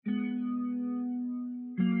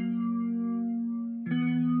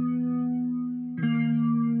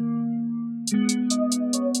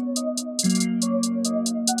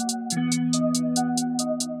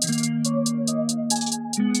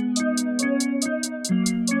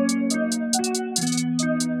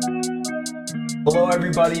Hello,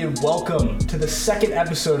 everybody, and welcome to the second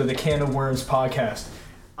episode of the Can of Worms podcast.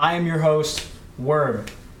 I am your host, Worm,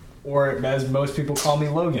 or as most people call me,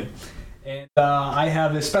 Logan. And I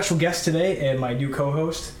have a special guest today and my new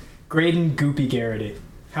co-host, Graydon Goopy Garrity.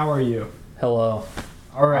 How are you? Hello.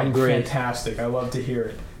 All right, I'm great. Fantastic. I love to hear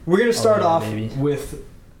it. We're going to start off with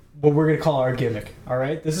what we're going to call our gimmick, all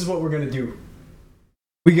right? This is what we're going to do.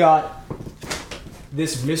 We got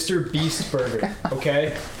this Mr. Beast burger,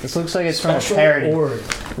 okay? This looks like it's Special from a parody. order.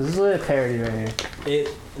 This is like a parody right here.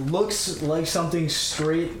 It looks like something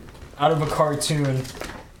straight out of a cartoon, and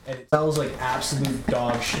it smells like absolute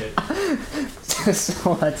dog shit.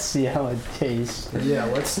 So let's see how it tastes. Yeah,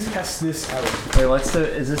 let's test this out. Wait,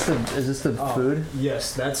 is this the food?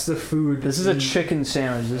 Yes, that's the food. This is a chicken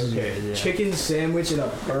sandwich. This is good. Yeah. Chicken sandwich and a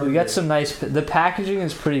burger. We got some nice. The packaging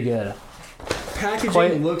is pretty good.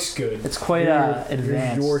 Packaging looks good. It's quite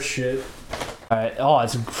advanced. Your shit. All right. Oh,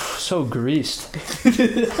 it's so greased.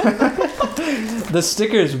 The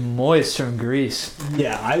sticker is moist from grease.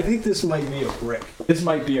 Yeah, I think this might be a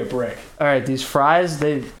brick. All right, these fries,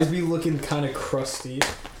 It'd be looking kind of crusty.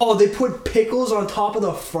 Oh, they put pickles on top of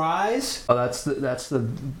the fries? Oh, that's the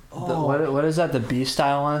what is that? The beef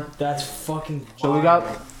style one? That's fucking wild. So we got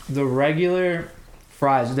the regular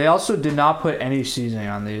fries. They also did not put any seasoning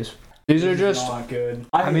on these. These are just not good.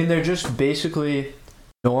 I mean, they're just basically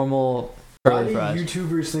normal Why curly do fries.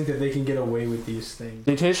 YouTubers think that they can get away with these things?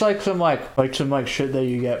 They taste like some shit that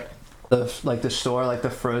you get the store, like the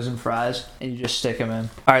frozen fries, and you just stick them in.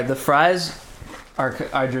 All right, the fries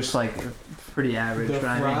are just like pretty average. The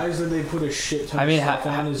fries that they put a shit ton of stuff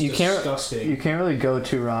on is disgusting. You can't really go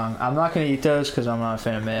too wrong. I'm not gonna eat those because I'm not a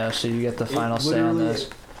fan of mayo. So you get the final say on this.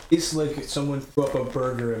 It's like someone threw up a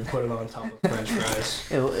burger and put it on top of French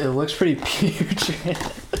fries. It looks pretty putrid.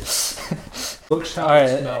 Looks how All right,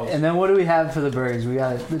 it smells. and then what do we have for the burgers? We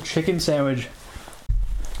got the chicken sandwich,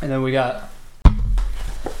 and then we got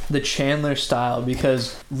the Chandler style,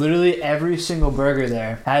 because literally every single burger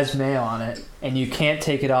there has mayo on it, and you can't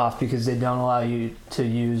take it off because they don't allow you to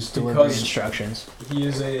use delivery instructions. He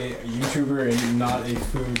is a YouTuber and not a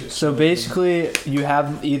food. So basically, you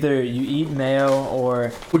eat mayo or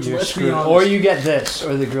Which, you're let's be screwed, honest, or you get this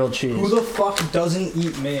or the grilled cheese. Who the fuck doesn't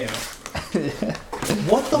eat mayo?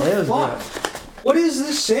 What the Mayo's fuck? good. What is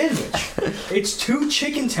this sandwich? It's 2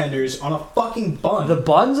 chicken tenders on a fucking bun. The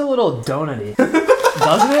bun's a little donut-y,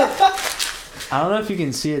 doesn't it? I don't know if you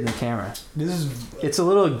can see it in the camera. It's a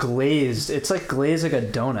little glazed. It's like glazed like a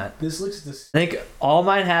donut. This looks I think all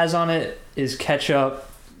mine has on it is ketchup,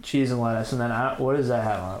 cheese, and lettuce. And then what does that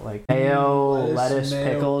have on it? Like mayo, lettuce,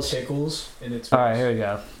 mayo, pickles. And it's all right, here we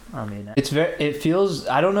go. I mean, it feels.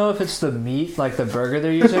 I don't know if it's the meat, like the burger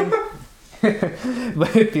they're using,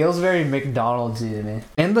 but it feels very McDonald's-y to me.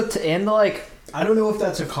 And the like. I don't know if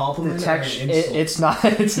that's a compliment. The texture. Or an insult. It's not.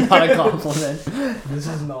 It's not a compliment. This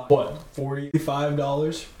is not what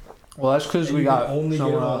 $45. Well, that's because we got only get it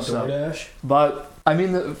someone on else. DoorDash. But I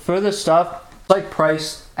mean, for the stuff, it's like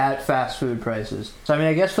priced at fast food prices. So I mean,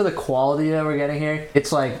 I guess for the quality that we're getting here,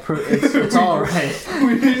 it's like it's all right.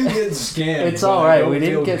 We didn't get scammed. It's all right. We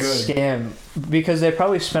didn't get scammed because they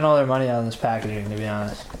probably spent all their money on this packaging, to be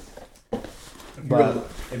honest. But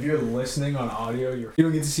if you're listening on audio, you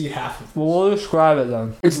don't get to see half of it. Well, we'll describe it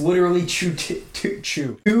then. It's literally two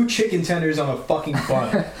chicken tenders on a fucking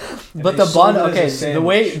bun. But the bun, okay, the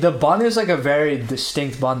way the bun is like a very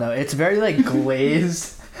distinct bun though. It's very like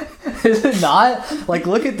glazed. Is it not? Like,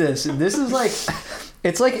 look at this. This is like,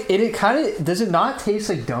 it's like it kind of does it not taste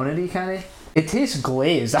like donut-y kind of? It tastes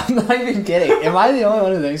glazed. I'm not even kidding. Am I the only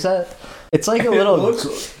one who thinks that? It's like a little.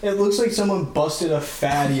 It looks like someone busted a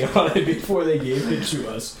fatty on it before they gave it to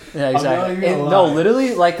us. Yeah, exactly. No,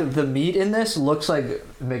 literally, like the meat in this looks like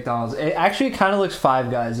McDonald's. It actually kind of looks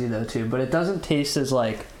Five Guys-y though too, but it doesn't taste as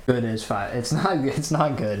like good as Five. It's not. It's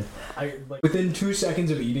not good. Within 2 seconds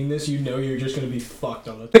of eating this, you know you're just gonna be fucked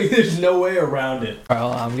on the thing. There's no way around it. All right,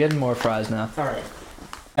 well, I'm getting more fries now. All right.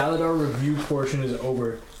 Now that our review portion is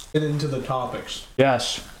over, get into the topics.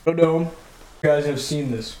 Yes. So, Dome, you guys have seen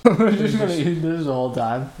this. We're just gonna eat this the whole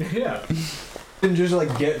time. Yeah. And just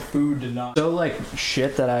like get food to not. So like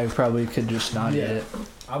shit that I probably could just not eat it.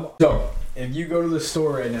 So, if you go to the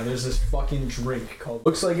store right now, there's this fucking drink called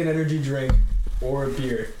looks like an energy drink or a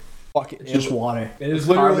beer. Fuck it. It's just water. It is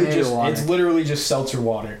literally just seltzer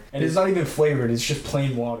water. And it's not even flavored, it's just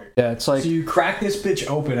plain water. Yeah, it's like so you crack this bitch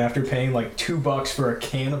open after paying like $2 for a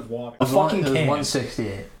can of water. It was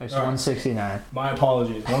 168. It's 169. My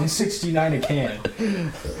apologies. $169 a can.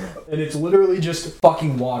 And it's literally just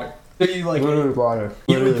fucking water. So you like literally water.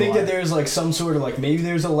 You would think that there's like some sort of like maybe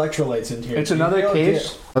there's electrolytes in here. It's another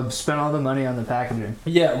case of spend all the money on the packaging.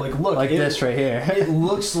 Yeah, like look, like this right here. It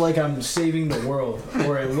looks like I'm saving the world,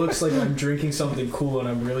 or it looks like I'm drinking something cool, and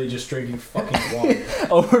I'm really just drinking fucking water.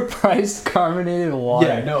 Overpriced carbonated water.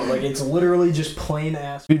 Yeah, no, like it's literally just plain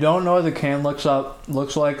ass. If you don't know what the can looks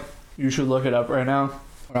like, you should look it up right now.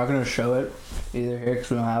 We're not gonna show it either here because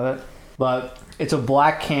we don't have it, but it's a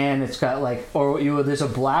black can. It's got like, there's a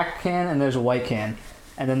black can and there's a white can,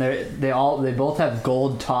 and then they both have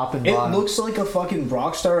gold top and bottom. It looks like a fucking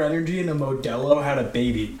Rockstar Energy and a Modelo had a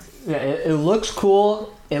baby. Yeah, it looks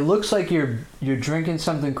cool. It looks like you're drinking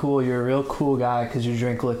something cool. You're a real cool guy because you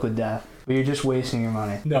drink Liquid Death, but you're just wasting your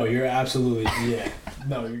money. No, you're absolutely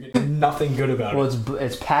No, you're getting nothing good about it. Well,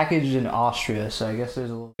 it's packaged in Austria, so I guess there's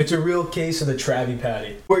a little. It's a real case of the Travi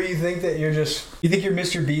Patty, where you think that you think you're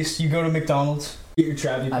Mr. Beast. You go to McDonald's, get your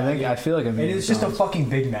Travi Patty. I feel like I'm. And it's just a fucking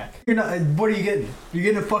Big Mac. You're not. What are you getting? You're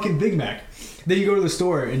getting a fucking Big Mac. Then you go to the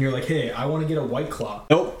store and you're like, hey, I want to get a White Claw.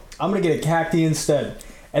 Nope, I'm gonna get a cacti instead.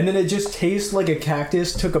 And then it just tastes like a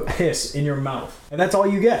cactus took a piss in your mouth, and that's all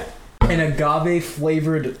you get. An agave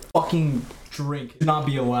flavored fucking drink should not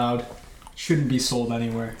be allowed. Shouldn't be sold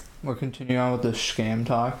anywhere. We're continuing on with the scam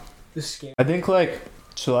talk. The scam. I think like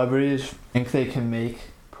celebrities think they can make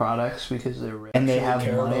products because they're rich and they have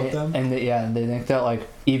money, and they think that like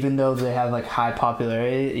even though they have like high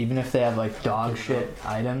popularity, even if they have like dog shit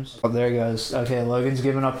items. Oh, there he goes. Okay, Logan's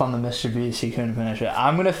giving up on the Mr. Beast. He couldn't finish it.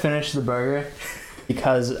 I'm gonna finish the burger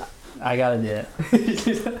because I gotta do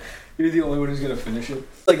it. You're the only one who's gonna finish it.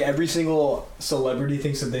 Like every single celebrity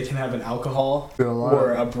thinks that they can have an alcohol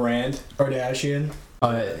or a brand. Kardashian.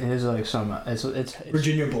 Oh, it is like some. It's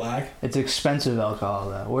Virginia Black. It's expensive alcohol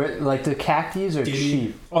though. Where like the cactis are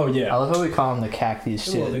cheap. Oh yeah. I love how we call them the cactis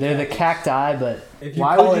too. Well, They're the cacti, but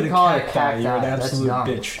why would you call it a cacti? You're an absolute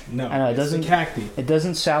bitch. No, I know it doesn't. Cacti. It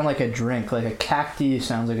doesn't sound like a drink. Like a cacti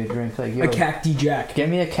sounds like a drink. Like a cacti jack. Get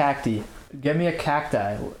me a cacti. Get me a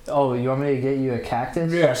cacti. Oh, you want me to get you a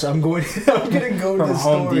cactus? Yes, I'm going to go to the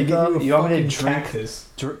Home store Depot. And get you want me to drink cactus.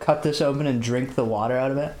 Cut this open and drink the water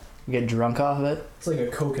out of it? Get drunk off of it? It's like a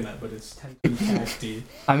coconut, but it's technically cacti.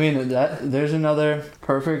 I mean, there's another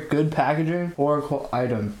perfect, good packaging, poor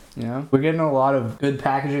item. You know, we're getting a lot of good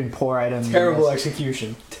packaging, poor items. Terrible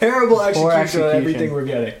execution. Terrible execution on everything we're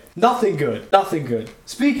getting. Nothing good. Nothing good.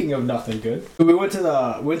 Speaking of nothing good, we went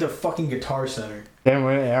to fucking Guitar Center. Then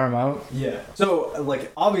we're gonna air them out? Yeah. So,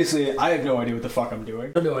 like, obviously, I have no idea what the fuck I'm doing.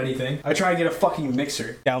 I don't know anything. I try and get a fucking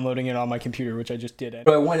mixer. Downloading it on my computer, which I just did.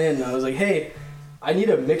 So I went in and I was like, hey, I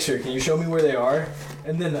need a mixer. Can you show me where they are?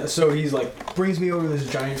 And then, so he's like, brings me over this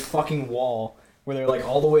giant fucking wall where they're like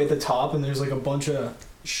all the way at the top and there's like a bunch of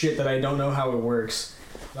shit that I don't know how it works.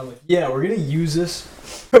 And I'm like, yeah, we're gonna use this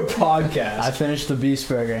for podcast. I finished the Beast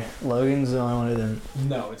Burger. Logan's the only one who didn't.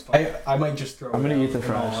 No, it's fine. I might just throw I'm gonna eat the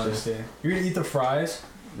fries. You're gonna eat the fries?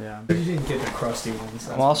 Yeah. But you didn't get the crusty ones.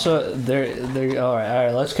 I'm also, they're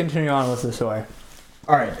alright, let's continue on with the story.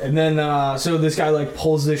 Alright, and then, so this guy, like,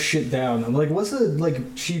 pulls this shit down. I'm like, what's the,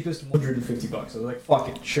 like, cheapest $150? I was like, fuck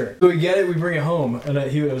it, sure. So we get it, we bring it home, and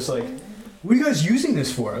he was like, what are you guys using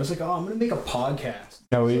this for? I was like, oh, I'm gonna make a podcast.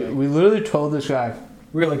 No, we literally told this guy.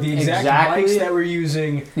 We were like, the exact mics that we're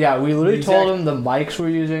using. Yeah, we literally told him the mics we're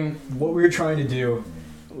using. What we were trying to do.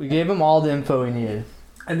 We gave him all the info we needed.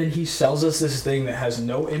 And then he sells us this thing that has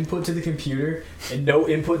no input to the computer and no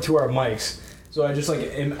input to our mics. So I just like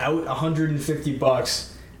am out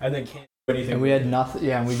 $150 and then can't do anything. And we had nothing.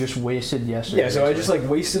 Yeah, and we just wasted yesterday. Yeah, so I just like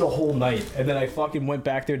wasted a whole night, and then I fucking went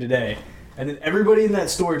back there today. And then everybody in that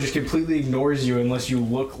store just completely ignores you unless you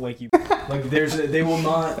look like you. Like they will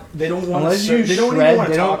not. They don't want unless to. They don't even want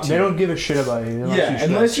to talk to you. They don't give a shit about you.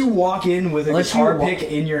 Unless you walk in with a guitar pick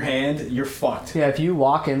in your hand, you're fucked. Yeah, if you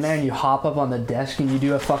walk in there and you hop up on the desk and you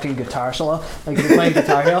do a fucking guitar solo, like you're playing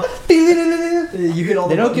Guitar Hero, you hit all.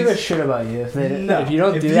 They don't give a shit about you. If you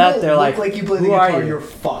don't do that, they're like, you play the guitar, you're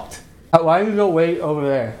fucked. Why don't you go wait over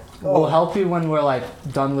there? We'll help you when we're like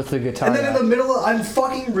done with the guitar. And then in the middle of, I'm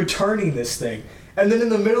fucking returning this thing. And then in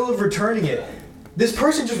the middle of returning it, this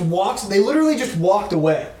person just walks, they literally just walked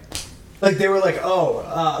away. Like they were like,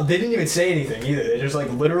 they didn't even say anything either. They just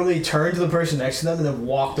like literally turned to the person next to them and then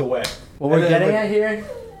walked away. What we're getting at here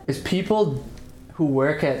is people who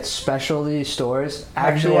work at specialty stores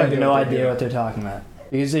actually have no idea what they're talking about.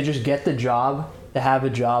 Because they just get the job to have a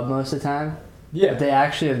job most of the time. Yeah. But they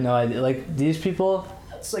actually have no idea. Like these people...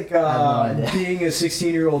 It's like being a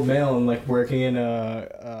 16-year-old male and like working in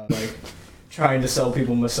like trying to sell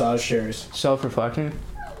people massage chairs. Self-reflecting?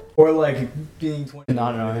 Or like being 20.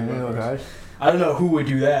 Not knowing any regards. I don't know who would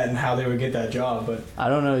do that and how they would get that job, but I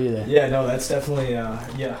don't know either. Yeah, no, that's definitely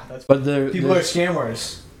that's. But people are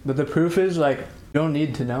scammers. But the proof is like you don't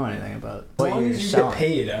need to know anything about what as long you're as you selling. get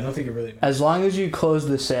paid, I don't think it really matters. As long as you close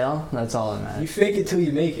the sale, that's all that matters. You fake it till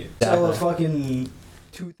you make it. Exactly. Sell a fucking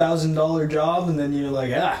 $2,000 job, and then you're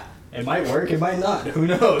like, it might work, it might not. Who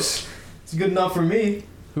knows? It's good enough for me.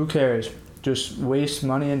 Who cares? Just waste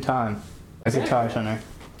money and time at Guitar Center.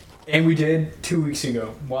 And we did 2 weeks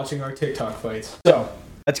ago, watching our TikTok fights. So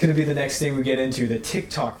that's going to be the next thing we get into, the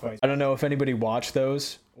TikTok fights. I don't know if anybody watched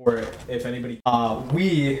those or if anybody...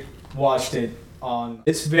 we watched it on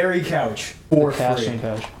this very couch for free. The casting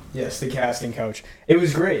couch. Yes, the casting couch. It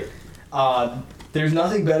was great. There's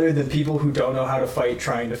nothing better than people who don't know how to fight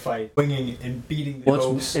trying to fight, winging and beating the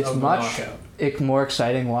hopes of the knockout. It's more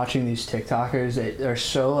exciting watching these TikTokers. They're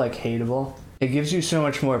so like hateable. It gives you so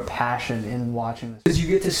much more passion in watching this. Because you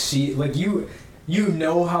get to see, like, you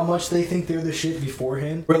know how much they think they're the shit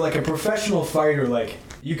beforehand. Where, like, a professional fighter, like,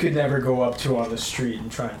 you could never go up to on the street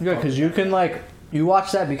and try and... Yeah, because you can, like... You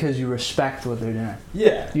watch that because you respect what they're doing.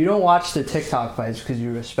 Yeah. You don't watch the TikTok fights because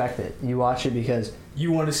you respect it. You watch it because...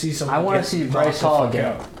 You want to see someone... I want to see Bryce Hall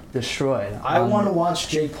get destroyed. I want to watch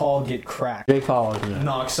Jake Paul get cracked. Jake Paul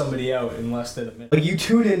knock somebody out in less than a minute. Like, you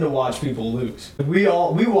tune in to watch people lose. We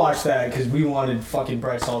watched that because we wanted fucking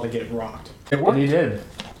Bryce Hall to get rocked. It worked. And he did.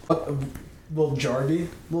 Lil Jarvie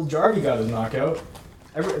got his knockout.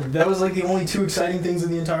 That was like the only two exciting things of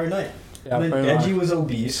the entire night. Yeah, and then Edgy was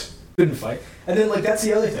obese, couldn't fight. And then, like, that's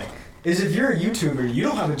the other thing. Is if you're a YouTuber, you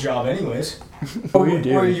don't have a job anyways. Or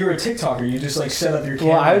you're a TikToker, you just like set up your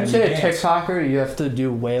camera. Well, I would say a dance. TikToker, you have to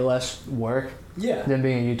do way less work than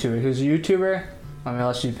being a YouTuber. Because a YouTuber, I mean,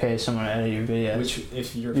 unless you pay someone to edit your video, which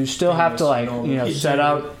if you're you still have to like set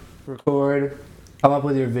out, record, come up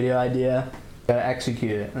with your video idea, gotta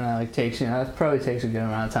execute it, and that like that probably takes a good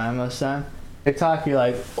amount of time most of the time. TikTok, you're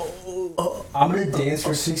like, I'm gonna dance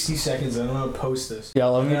for 60 seconds and I'm gonna post this.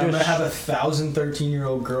 Yeah, I'm gonna have 1,000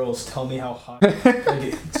 13-year-old girls tell me how hot. Like,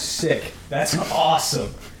 it's sick. That's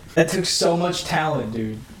awesome. That took so much talent,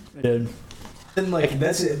 dude. Dude. And like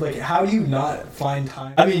that's it. Like, how do you not find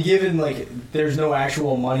time? I mean, given like there's no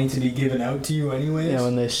actual money to be given out to you anyways. Yeah,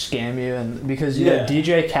 when they scam you and because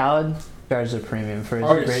DJ Khaled charges a premium for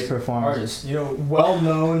his great performances. You know, well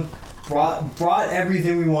known, brought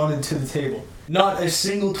everything we wanted to the table. Not a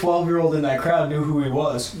single 12-year-old in that crowd knew who he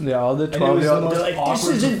was. Yeah, all the 12-year-olds are like, this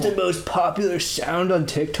isn't the most popular sound on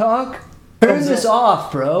TikTok? Turn this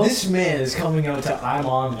off, bro. This man is coming out to I'm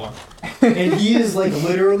on one. And he is like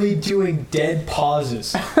literally doing dead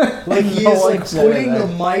pauses. Like he is like putting the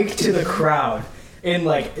mic to the crowd. And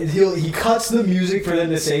like he cuts the music for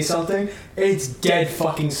them to say something, and it's dead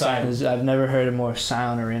fucking silent. I've never heard a more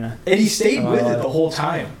silent arena. And he stayed with it the whole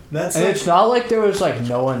time. It's not like there was like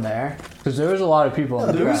no one there, because there was a lot of people.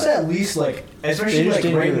 No, there was at least like, especially like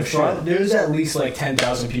right in the front, there was at least like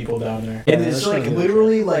 10,000 people down there. And it's like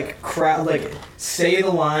literally like crowd, like say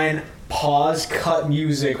the line, pause, cut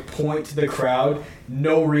music, point to the crowd.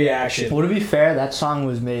 No reaction. Well, to be fair, that song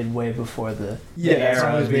was made way before the that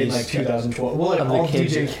song was made in like 2012. Well, like all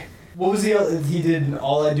DJ. What was the other? He did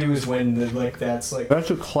All I Do Is Win. Like that's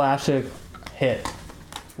a classic hit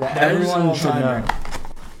that everyone should know.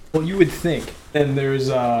 Well, you would think. And there's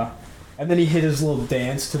and then he hit his little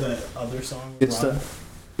dance to the other song. It's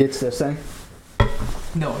this thing.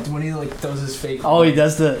 No, it's when he like does his fake. Oh, he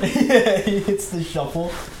does the. Yeah, he hits the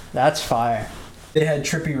shuffle. That's fire. They had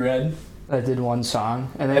Trippie Redd. I did one song,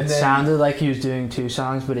 and it sounded like he was doing two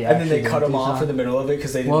songs, but he and then they cut him off in the middle of it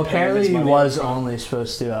because they didn't. Well, apparently he was only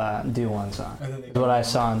supposed to do one song. Is what I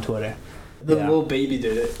saw on Twitter. The Lil Baby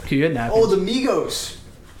did it. He didn't have. Oh, the Migos.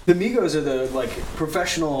 The Migos are the like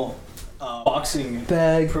professional boxing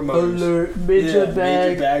bag promoters. Alert, major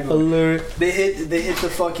bag alert. They hit the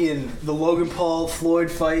fucking the Logan Paul Floyd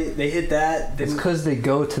fight. They hit that. It's because they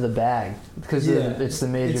go to the bag. Because it's the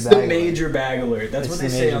major it's bag. It's the major bag alert. That's what they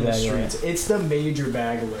say on the streets. It's the major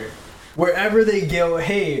bag alert. Wherever they go,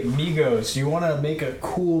 hey Migos, you want to make a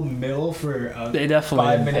cool mill for a they definitely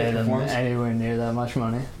 5-minute performance? Anywhere near that much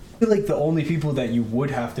money. I feel like the only people that you would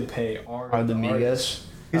have to pay are the Migos.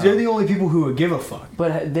 Because they're the only people who would give a fuck.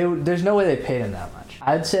 But there's no way they paid him that much.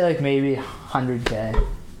 I'd say like maybe $100K.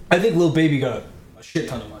 I think Lil Baby got a shit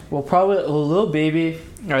ton of money. Well, probably Lil Baby,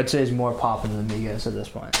 I'd say is more popping than Migos at this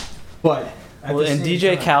point. But and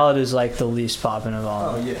DJ Khaled is like the least popping of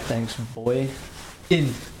all. Oh yeah. Thanks, boy.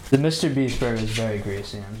 The Mr. Beast burger is very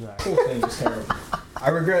greasy. I'm sorry. The whole thing is terrible. I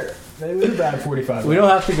regret. It was a bad $45. We don't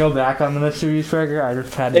have to go back on the Mr. Beast burger. I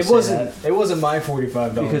just had to say that. It wasn't my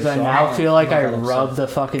 $45 because I now feel like I rubbed the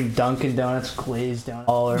fucking Dunkin' Donuts glaze down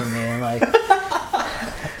all over me and like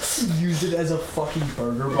used it as a fucking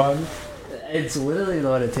burger bun. It's literally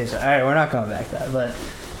what it tastes like. All right, we're not going back to that, but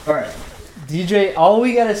all right, DJ. All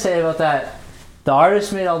we gotta say about that: the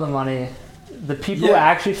artist made all the money. The people who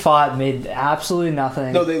actually fought made absolutely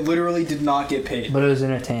nothing. No, they literally did not get paid. But it was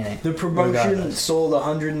entertaining. The promotion sold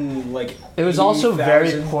 100 and like. It was also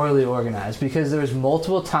very poorly organized because there was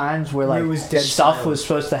multiple times where like stuff was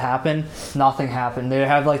supposed to happen, nothing happened. They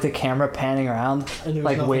have like the camera panning around,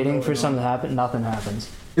 like waiting for something to happen, nothing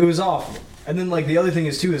happens. It was awful. And then like the other thing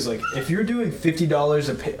is too is like if you're doing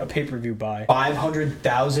 $50 a pay-per-view buy,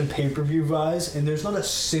 500,000 pay-per-view buys, and there's not a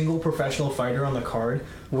single professional fighter on the card.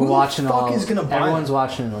 We're watching who the fuck all. Is gonna buy everyone's them?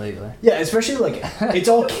 watching illegally. Yeah, especially like it's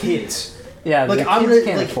all kids. Yeah, like I'm gonna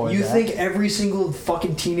can't like afford you that. think every single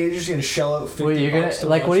fucking teenager's gonna shell out $50? Well, you're gonna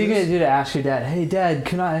like what are you gonna do to ask your dad? Hey, Dad,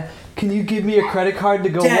 can you give me a credit card to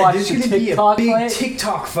go watch the TikTok fight? There's gonna be a big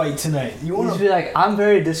TikTok fight tonight. You want to be like, I'm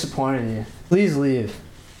very disappointed in you. Please leave.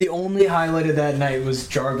 The only highlight of that night was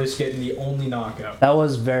Jarvis getting the only knockout. That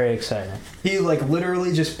was very exciting. He like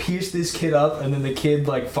literally just pieced this kid up, and then the kid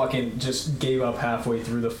like fucking just gave up halfway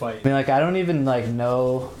through the fight. I mean, like I don't even like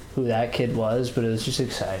know who that kid was, but it was just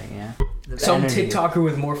exciting, yeah. Some TikToker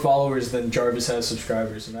with more followers than Jarvis has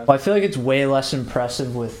subscribers. And well, I feel like it's way less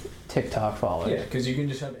impressive with TikTok followers. Yeah, because you can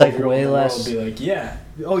just have like way less. Be like, yeah,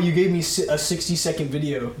 oh, you gave me a 60-second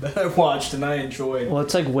video that I watched and I enjoyed. Well,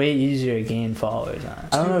 it's like way easier to gain followers on.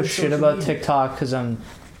 I don't know shit about TikTok because I'm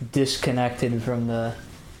disconnected from the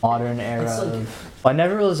modern era of. Well, I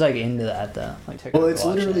never was like into that though. Like TikTok, well, it's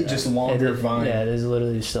literally just longer Vine. Yeah, it is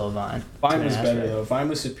literally still Vine. Vine was better though. Vine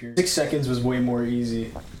was superior. 6 seconds was way more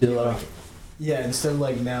easy. Yeah, instead of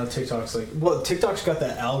like now TikTok's like, well, TikTok's got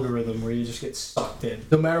that algorithm where you just get sucked in.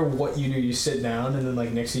 No matter what you do, you sit down and then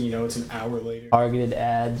like next thing you know, it's an hour later. Targeted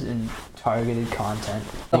ads and targeted content.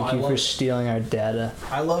 Thank you for stealing our data.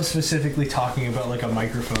 I love specifically talking about like a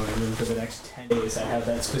microphone, and then for the next 10 days I have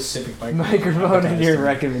that specific microphone in your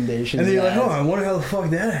recommendations. And then you're like, oh, I wonder how the fuck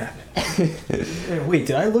that happened. Wait,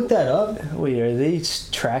 did I look that up? Wait, are they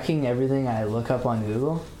tracking everything I look up on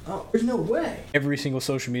Google? Oh, there's no way. Every single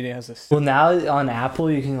social media has this. Well, now on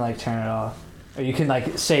Apple you can like turn it off, or you can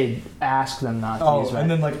like say ask them not to use. Oh, and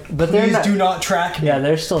then like, but please do not track me. Yeah,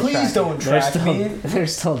 they're still. Please don't track me. They're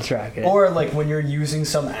still tracking. Or like when you're using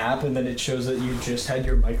some app and then it shows that you just had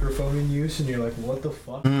your microphone in use, and you're like, what the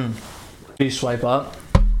fuck? Do you swipe up?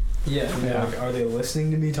 Yeah. Like, are they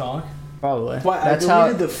listening to me talk? Probably. Well, that's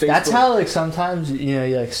how. That's how like sometimes you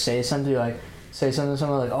like say something to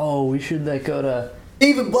someone like, oh, we should like go to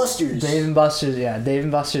Dave and Buster's. Dave and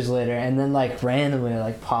Buster's later, and then like randomly it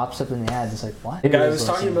like pops up in the ads. It's like, what? The guy was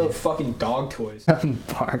talking about fucking dog toys.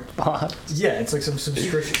 Bark box. Yeah, it's like some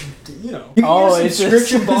subscription. You know. You can get a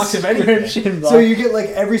subscription box of anything. So you get like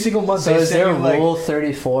every single month. So is there a rule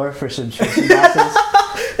 34 for subscription boxes?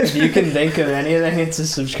 If you can think of anything, it's a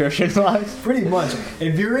subscription box. Pretty much.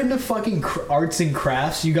 If you're into fucking arts and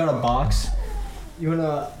crafts, you got a box.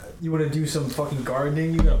 You wanna do some fucking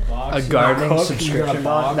gardening? You got a box. A gardening subscription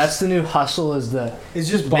box. That's the new hustle. It's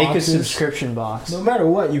just make boxes. A subscription box. No matter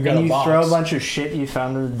what, you got a box. And you throw a bunch of shit you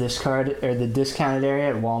found in the discard or the discounted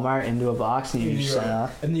area at Walmart into a box, and you just set it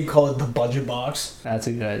up. And you call it the budget box. That's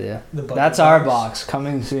a good idea. That's our box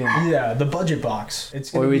coming soon. Yeah, the budget box.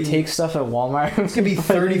 It's gonna we take stuff at Walmart. It's gonna be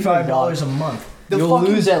 $35 a month. You'll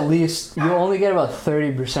lose at least. You'll only get about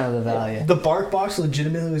 30% of the value. The Bark box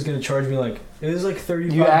legitimately was gonna charge me like it was like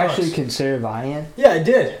 $35. You actually consider buying it? Yeah, I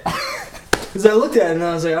did. Because I looked at it and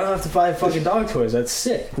I was like, I don't have to buy fucking dog toys. That's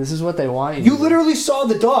sick. This is what they want you. You literally saw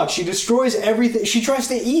the dog. She destroys everything. She tries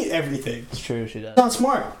to eat everything. It's true. She does. Not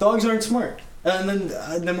smart. Dogs aren't smart. And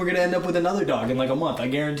then we're gonna end up with another dog in like a month. I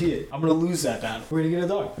guarantee it. I'm gonna lose that battle. We're gonna get a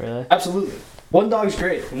dog. Really? Absolutely. One dog's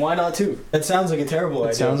great. Why not two? That sounds like a terrible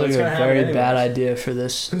idea. It sounds like a very bad idea for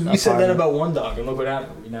this. We said that about one dog, and look what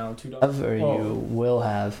happened. We now have 2 dogs. Or you will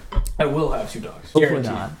have. I will have 2 dogs. Hopefully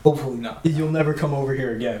Guaranteed. not. Hopefully not. You'll never come over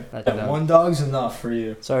here again. One dog's enough for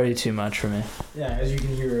you. It's already too much for me. Yeah, as you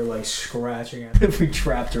can hear her like scratching at if we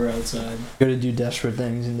trapped her outside. You gotta do desperate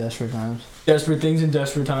things in desperate times. Desperate things in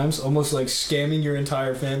desperate times, almost like scamming your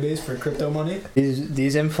entire fan base for crypto money.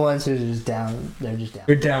 These influencers are just down. They're just down.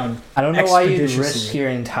 They're down. I don't know why you'd risk your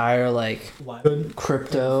entire like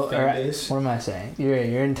crypto fan base. What am I saying?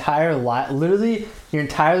 Your entire literally your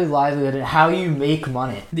entire livelihood and how you make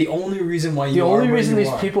money. The only reason why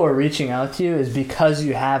these people are reaching out to you is because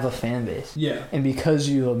you have a fan base. Yeah. And because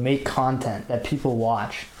you make content that people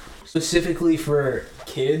watch. Specifically for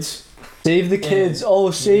kids. Save the kids.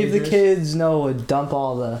 Oh, save the kids. No, dump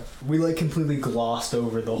all the... We like completely glossed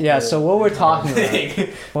over the whole... Yeah, so what we're talking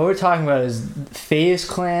about is FaZe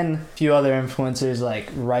Clan, a few other influencers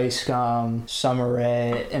like RiceGum, Summer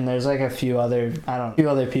Rae, and there's like a few other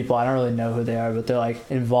people. I don't really know who they are, but they're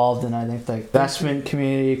like involved in, I think, like investment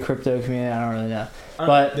community, crypto community. I don't really know.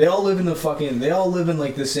 But they all live in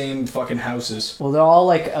like the same fucking houses. Well, they're all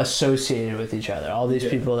like associated with each other. All these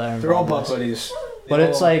people that are involved. They're all butt buddies. But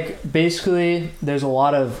it's like, basically, there's a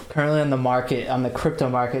lot of, currently on the market, on the crypto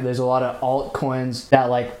market, there's a lot of altcoins that,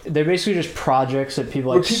 like, they're basically just projects that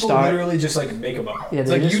people, like, start. Literally just, like, make them up. Yeah,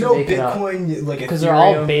 they like, just make Bitcoin, like, because they're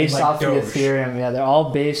all based off the Ethereum. Yeah, they're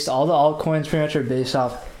all based, all the altcoins pretty much are based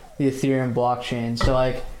off the Ethereum blockchain. So,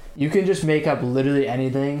 like, you can just make up literally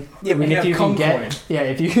anything. Yeah, if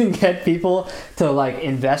you can get people to, like,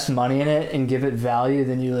 invest money in it and give it value,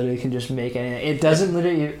 then you literally can just make anything. It doesn't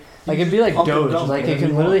literally... Like, it'd be like Doge. Like, it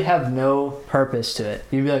can literally have no purpose to it.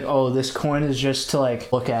 You'd be like, oh, this coin is just to,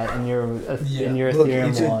 like, look at in your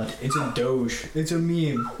Ethereum wallet. It's a Doge. It's a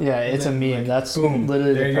meme. Yeah, it's a meme. Like, that's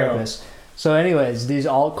literally the purpose. So anyways, these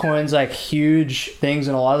altcoins, like, huge things,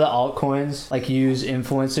 and a lot of the altcoins, like, use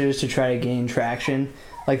influencers to try to gain traction.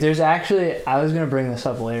 Like, there's actually... I was going to bring this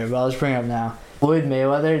up later, but I'll just bring it up now. Floyd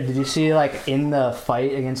Mayweather, did you see, like, in the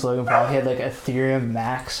fight against Logan Paul, he had, like, Ethereum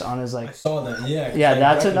Max on his, like... I saw that, yeah. Yeah,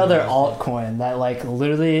 that's another altcoin that, like,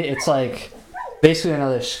 literally, it's, like, basically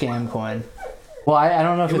another scam coin. Well, I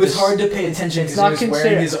don't know if it was hard to pay attention because he was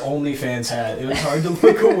wearing his OnlyFans hat. It was hard to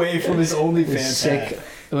look away from his OnlyFans hat.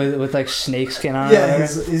 With like snake skin on it. Yeah,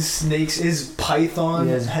 his snakes, his python.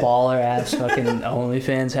 His baller-ass fucking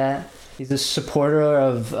OnlyFans hat. He's a supporter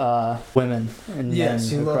of women and men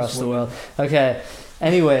across the world. Okay.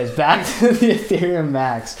 Anyways, back to the Ethereum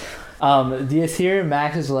Max. The Ethereum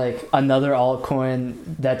Max is like another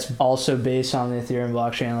altcoin that's also based on the Ethereum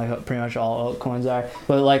blockchain, like pretty much all altcoins are.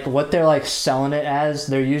 But like what they're like selling it as,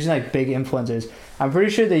 they're using like big influencers. I'm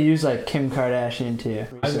pretty sure they use like Kim Kardashian too.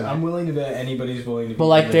 I'm willing to bet anybody's willing to. But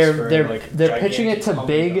like they're pitching it to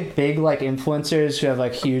big like influencers who have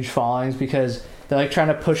like huge followings because they're like trying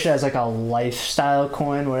to push it as like a lifestyle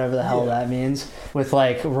coin, whatever the hell that means, with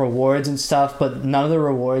like rewards and stuff. But none of the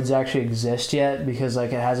rewards actually exist yet because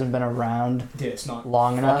like it hasn't been around. Yeah, it's not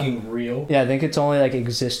long enough. Fucking real. Yeah, I think it's only like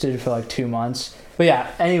existed for like 2 months. But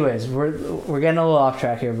yeah, anyways, we're getting a little off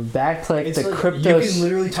track here. But back to like the crypto. You can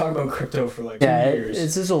literally talk about crypto for like 2 years.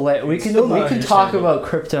 It's just we can talk about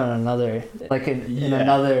crypto in another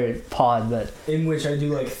another pod, but in which I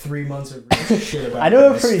do like 3 months of shit about. I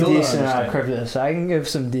know a pretty decent amount of crypto, so I can give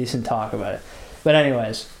some decent talk about it. But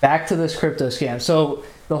anyways, back to this crypto scam. So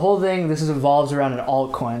the whole thing, involves around an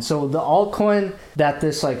altcoin. So the altcoin that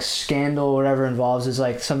this like scandal or whatever involves is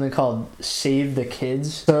like something called Save the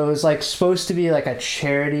Kids. So it was like supposed to be like a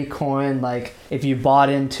charity coin. Like if you bought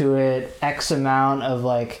into it, X amount of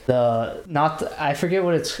like I forget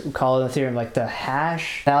what it's called in Ethereum, like the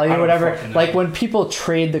hash value or whatever. Like when people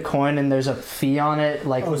trade the coin and there's a fee on it,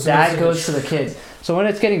 like that goes to the kids. So when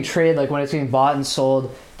it's getting traded, like when it's getting bought and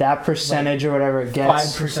sold, that percentage or whatever it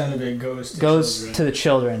gets, 5% of it goes to the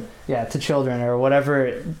children. Yeah, to children or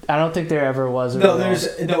whatever. I don't think there ever was. No,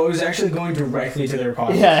 it was actually going directly to their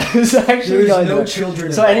pockets. Yeah, it was actually going no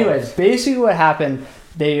children. So, anyways, basically what happened?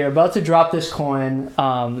 They are about to drop this coin.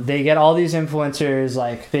 They get all these influencers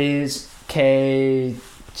like FaZe K,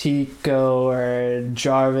 Tico, or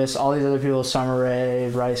Jarvis, all these other people, Summer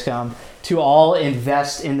Rae, RiceGum, to all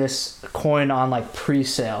invest in this coin on like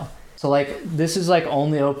pre-sale. So like this is like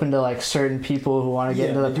only open to like certain people who want to get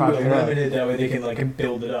into the project. Yeah, limited that way they can like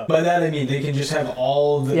build it up. By that I mean they can just have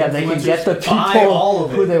all the they can get the people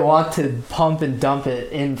who they want to pump and dump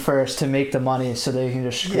it in first to make the money, so they can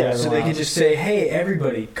just so they can just say, hey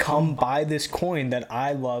everybody, come buy this coin that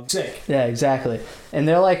I love. Sick. Yeah, exactly. And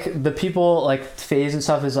they're like the people like FaZe and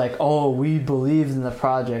stuff is like, oh, we believed in the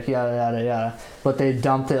project, yada yada yada. But they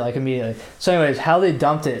dumped it like immediately. So anyways, how they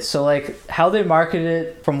dumped it. So like how they marketed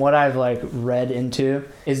it, from what I've like read into,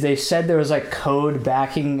 is they said there was like code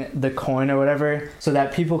backing the coin or whatever, so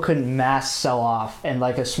that people couldn't mass sell off in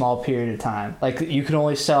like a small period of time. Like you could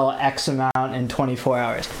only sell X amount in 24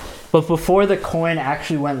 hours. But before the coin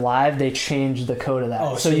actually went live, they changed the code of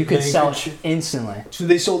that. So you could sell instantly. So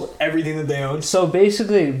they sold everything that they owned? So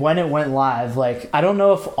basically, when it went live, like, I don't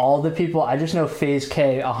know if all the people, I just know FaZe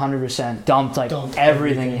K 100% dumped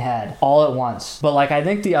everything he had all at once. But like, I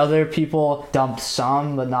think the other people dumped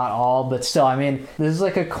some, but not all. But still, I mean, this is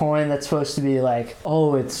like a coin that's supposed to be like,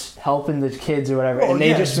 oh, it's helping the kids or whatever. And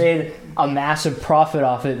they just made a massive profit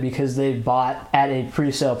off it because they bought at a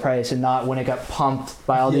pre-sale price and not when it got pumped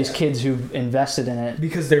by all these kids who invested in it.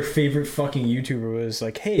 Because their favorite fucking YouTuber was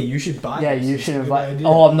like, "Hey, you should buy." Yeah, you should buy.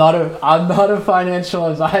 Oh, I'm not a financial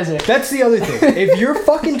advisor. That's the other thing. If you're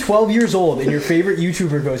fucking 12 years old and your favorite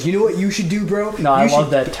YouTuber goes, "You know what you should do, bro? No, I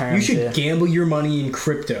love that term. You should gamble your money in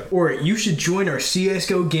crypto, or you should join our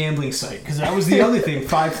CS:GO gambling site." Because that was the other thing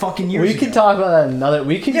 5 fucking years ago. We could talk about that another.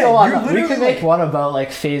 We could go on. We could make one about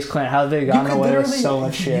like FaZe Clan, how they got away with so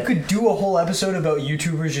much shit. You could do a whole episode about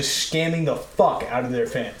YouTubers just scamming the fuck out of their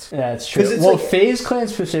fans. Yeah, it's true. Well, FaZe Clan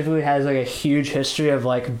specifically has like a huge history of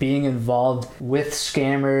like being involved with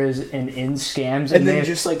scammers and in scams, and then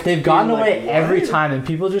just like they've gotten away every time, and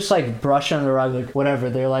people just like brush under the rug like whatever.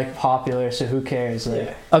 They're like popular, so who cares?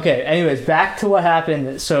 Like, okay. Anyways, back to what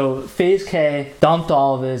happened. So FaZe K dumped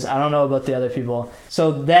all of his. I don't know about the other people.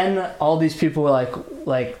 So then all these people were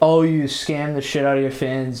like, oh, you scammed the shit out of your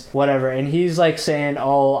fans, whatever. And he's like saying,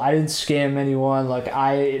 oh, I didn't scam anyone. Like,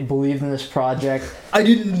 I believed in this project. I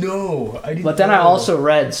didn't know. But then I also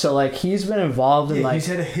read, so like he's been involved in like he's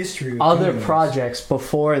had a history of other projects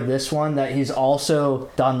before this one that he's also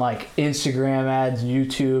done like Instagram ads,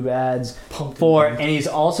 YouTube ads and he's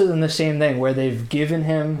also done the same thing where they've given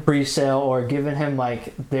him pre-sale or given him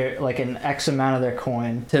like their like an X amount of their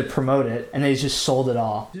coin to promote it, and they just sold it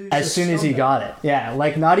all as soon as he got it. Yeah,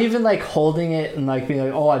 like not even like holding it and like being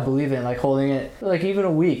like, oh, I believe it, like holding it like even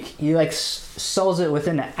a week. He like sells it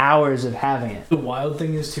within hours of having it. The wild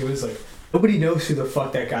thing is too is like nobody knows who the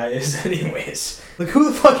fuck that guy is anyways. Like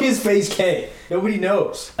who the fuck is FaZe K? Nobody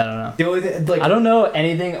knows. I don't know. The only thing, like, I don't know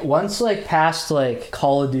anything. Once like past like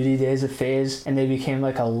Call of Duty days of FaZe and they became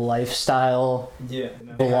like a lifestyle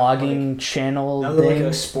blogging channel now thing. They're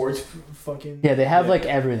like a sports fucking they have like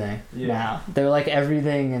everything now. They're like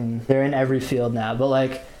everything and they're in every field now. But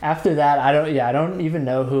like after that I don't even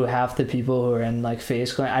know who half the people who are in like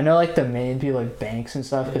FaZe Clan. I know like the main people like Banks and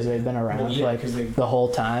stuff because they've been around for like the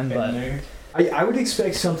whole time, but I would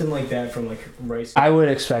expect something like that from like Rice. I would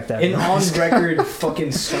expect that. An on record fucking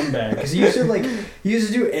scumbag because he used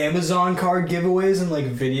to do Amazon card giveaways and like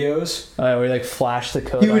videos. Where he like flash the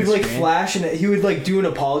code. He would like flash and he would like do an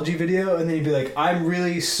apology video and then he'd be like, "I'm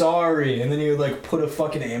really sorry," and then he would like put a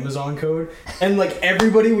fucking Amazon code and like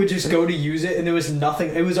everybody would just go to use it and there was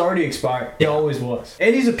nothing. It was already expired. It always was.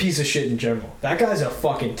 And he's a piece of shit in general. That guy's a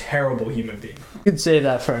fucking terrible human being. You could save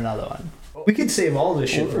that for another one. We could save all this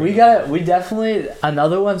shit. We definitely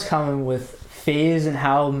another one's coming with FaZe and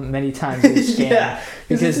how many times they scam.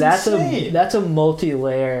 Because that's a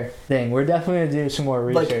multi-layer thing. We're definitely gonna do some more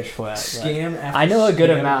research for that. Scam after I know a good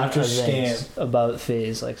amount of things about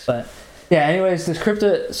FaZe, but. Yeah, anyways, this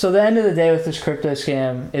crypto... So the end of the day with this crypto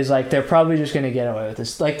scam is, like, they're probably just going to get away with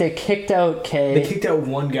this. Like, they kicked out K. They kicked out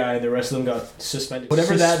one guy, the rest of them got suspended.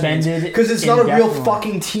 Whatever that means. Because it's not a real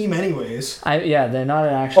fucking team anyways. They're not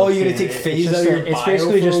an actual team. You're going to take FaZe out of your bio. It's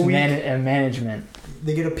basically just management.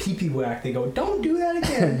 They get a pee-pee whack. They go, "Don't do that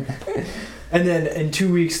again." And then in 2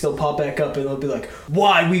 weeks, they'll pop back up and they'll be like,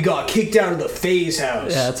 "Why we got kicked out of the FaZe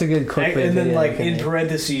house." Yeah, that's a good clickbait. And then, like, in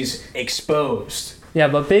parentheses, exposed. Yeah,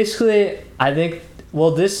 but basically, I think,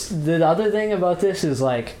 the other thing about this is,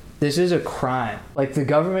 like, this is a crime. Like, the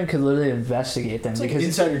government could literally investigate them. It's because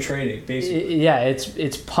insider trading, basically.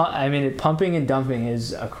 Pumping and dumping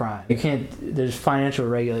is a crime. There's financial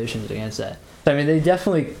regulations against that. So, I mean, they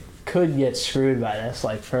definitely could get screwed by this,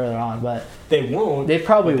 like, further on, but... They won't. They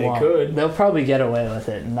probably won't. They could. They'll probably get away with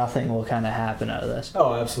it, and nothing will kind of happen out of this.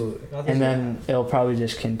 Oh, absolutely. And then it'll probably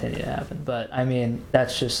just continue to happen. But, I mean,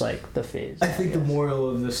 that's just, like, the phase. I think the moral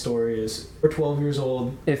of the story is, we're 12 years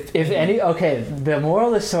old. The moral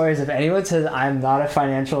of the story is if anyone says, "I'm not a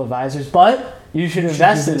financial advisor, but you should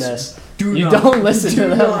invest in this," don't listen to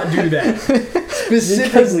them. Do not do that. Specifically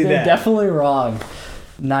because they're definitely wrong.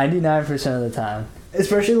 99% of the time.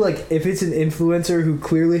 Especially, like, if it's an influencer who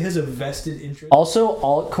clearly has a vested interest. Also,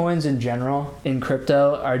 altcoins in general, in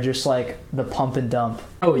crypto, are just, like, the pump and dump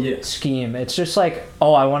scheme. It's just like,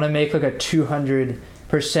 oh, I want to make, like, a 200%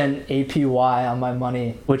 APY on my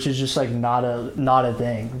money, which is just, like, not a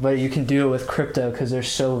thing. But you can do it with crypto because they're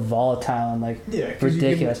so volatile and, like,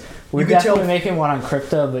 ridiculous. We're definitely making one on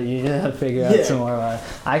crypto, but you just have to figure out some more about it.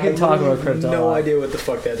 I can talk about crypto. I have no idea what the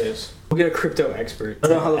fuck that is. We'll get a crypto expert. I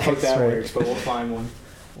don't know how the fuck that works, but we'll find one.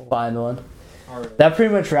 Right. That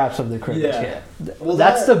pretty much wraps up the crypto scam. Well,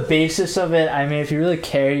 that's the basis of it. I mean, if you really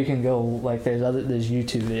care, you can go, like, there's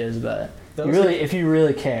YouTube videos about it. If you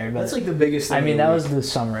really care. But that's like the biggest thing. I mean, that was the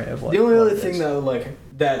summary of what. The only other thing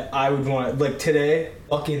that I would want, like, today,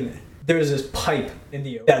 there's this pipe in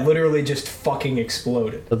the ocean that literally just fucking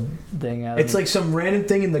exploded. The thing it's like some random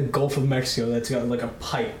thing in the Gulf of Mexico that's got like a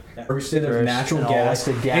pipe bursted of natural gas,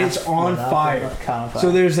 and it's on fire.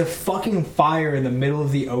 So there's a fucking fire in the middle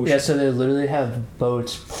of the ocean. Yeah, so they literally have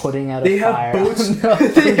boats putting out they a fire.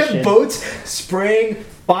 They have boats spraying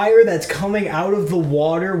fire that's coming out of the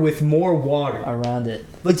water with more water around it.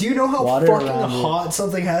 Like, do you know how fucking hot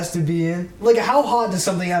something has to be in? Like, how hot does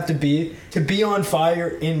something have to be on fire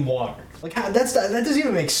in water? Like, that doesn't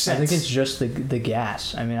even make sense. I think it's just the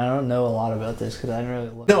gas. I mean, I don't know a lot about this because I didn't really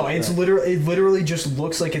look. No, it literally just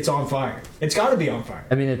looks like it's on fire. It's got to be on fire.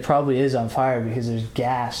 I mean, it probably is on fire because there's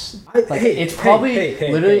gas. It's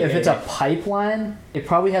a pipeline, it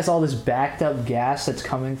probably has all this backed up gas that's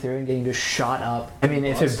coming through and getting just shot up. I mean,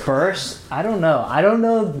 if it bursts, I don't know. I don't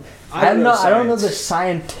know the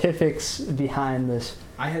scientifics behind this.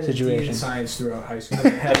 I had a D in science throughout high school. I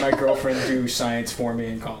had my girlfriend do science for me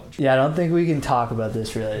in college. Yeah, I don't think we can talk about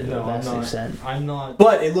this really to the best extent. I'm not.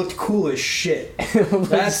 But it looked cool as shit.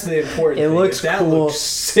 That's the important thing. It looks that cool. Looks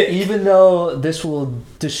sick. Even though this will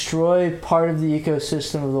destroy part of the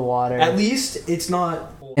ecosystem of the water. At least it's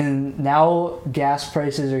not. And now gas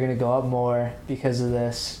prices are going to go up more because of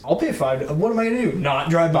this. I'll pay $5. What am I going to do?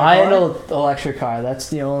 Not drive my car? Buy an electric car.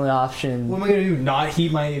 That's the only option. What am I going to do? Not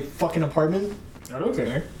heat my fucking apartment? I don't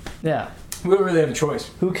care. Yeah. We don't really have a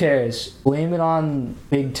choice. Who cares? Blame it on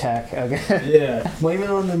big tech, okay? Yeah. Blame it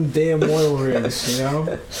on them damn oil rigs, you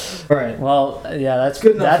know? Alright. Well, yeah, that's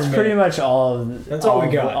pretty much all of That's all we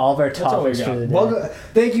got. All of our topics for the day. Well,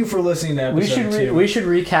 thank you for listening to episode 2. We should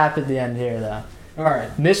recap at the end here, though.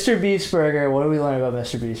 Alright. Mr. Beast Burger, what do we learn about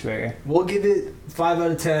Mr. Beast Burger? We'll give it 5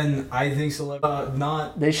 out of 10. I think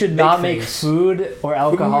they should not make food or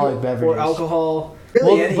alcoholic beverages. Or alcohol.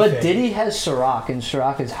 Really but Diddy has Ciroc, and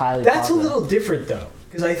Ciroc is highly That's popular. A little different, though.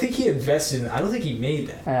 Because I think he invested in it. I don't think he made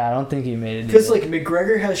that. Yeah, I don't think he made it. Because, like,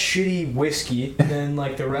 McGregor has shitty whiskey, and then,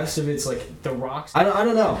 like, the rest of it's, like, the rocks. I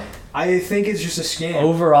don't know. I think it's just a scam.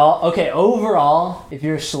 Overall, if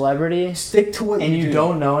you're a celebrity, stick to what and you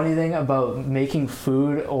don't know anything about making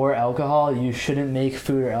food or alcohol, you shouldn't make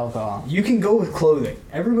food or alcohol. You can go with clothing.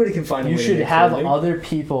 Everybody can find a way to make You should have clothing. other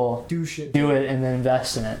people do it and then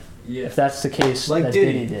invest in it. Yeah. If that's the case, like that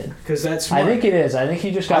Diddy did. Because that's smart. I think it is. I think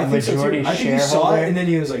he just got majority shareholder. I think he saw it and then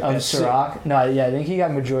he was like, of Ciroc. No, yeah, I think he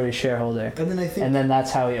got majority shareholder. And then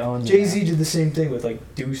that's how he owns it. Jay-Z did the same thing with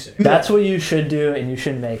like Deuce. That's what you should do, and you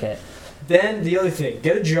shouldn't make it. Then the other thing,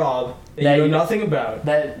 get a job that you know nothing about.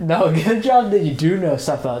 Get a job that you do know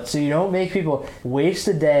stuff about, so you don't make people waste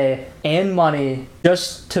a day and money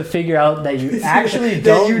just to figure out that you actually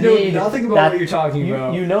don't need nothing about what you're talking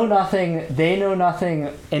about. You know nothing, they know nothing,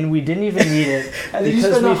 and we didn't even need it. And then you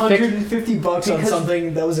spent $150 on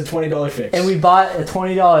something that was a $20 fix. And we bought a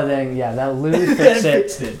 $20 thing, that literally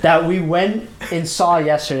fixed it. That we went and saw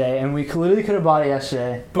yesterday, and we literally could have bought it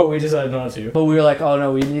yesterday. But we decided not to. But we were like, oh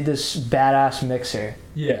no, we need this badass mixer.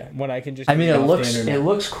 Yeah, when I can just. I mean, it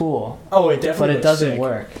looks cool. Oh, it definitely. But it doesn't sick.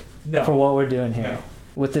 work for what we're doing here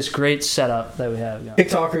with this great setup that we have going.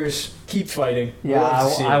 TikTokers keep fighting. Yeah,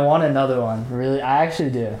 I want another one. Really, I actually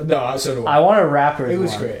do. No, so do I. I want a rapper. It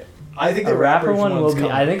was great. I think the rapper one will be.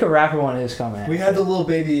 Coming. I think a rapper one is coming. We had the little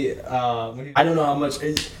baby. I don't know how much.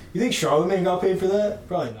 You think Charlamagne got paid for that?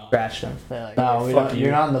 Probably not. Scratch them. Like, no,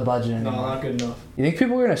 you're not in the budget anymore. No, not good enough. You think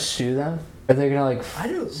people are gonna sue them? Are they gonna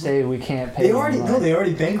say we can't pay? They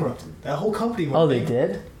already bankrupted. That whole company went they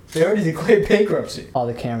did? They already declared bankruptcy. Oh,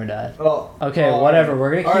 the camera died. Oh. Okay, whatever.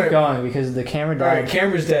 We're gonna keep going because the camera died. Alright,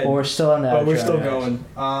 camera's dead. But we're still on that. But we're still going.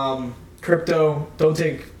 Crypto, don't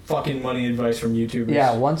take fucking money advice from YouTubers.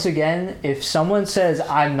 Yeah, once again, if someone says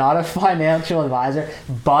I'm not a financial advisor,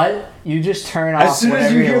 but you just turn off. As soon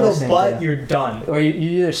as you hear the but, you're done. Or you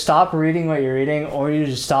either stop reading what you're reading, or you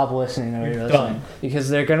just stop listening to what you're listening. Because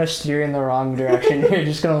they're gonna steer in the wrong direction. You're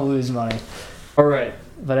just gonna lose money. All right.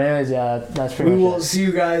 But anyways, that's pretty much it. We will see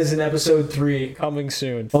you guys in episode 3 coming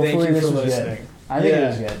soon. Hopefully Thank you for listening. Good. I think it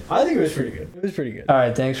was good. I think it was pretty good. It was pretty good. All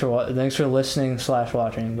right, thanks for listening /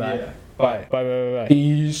 watching. Bye. Yeah. Bye. Bye.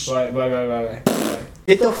 Peace. Bye.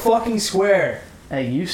 Hit the fucking square. Hey, you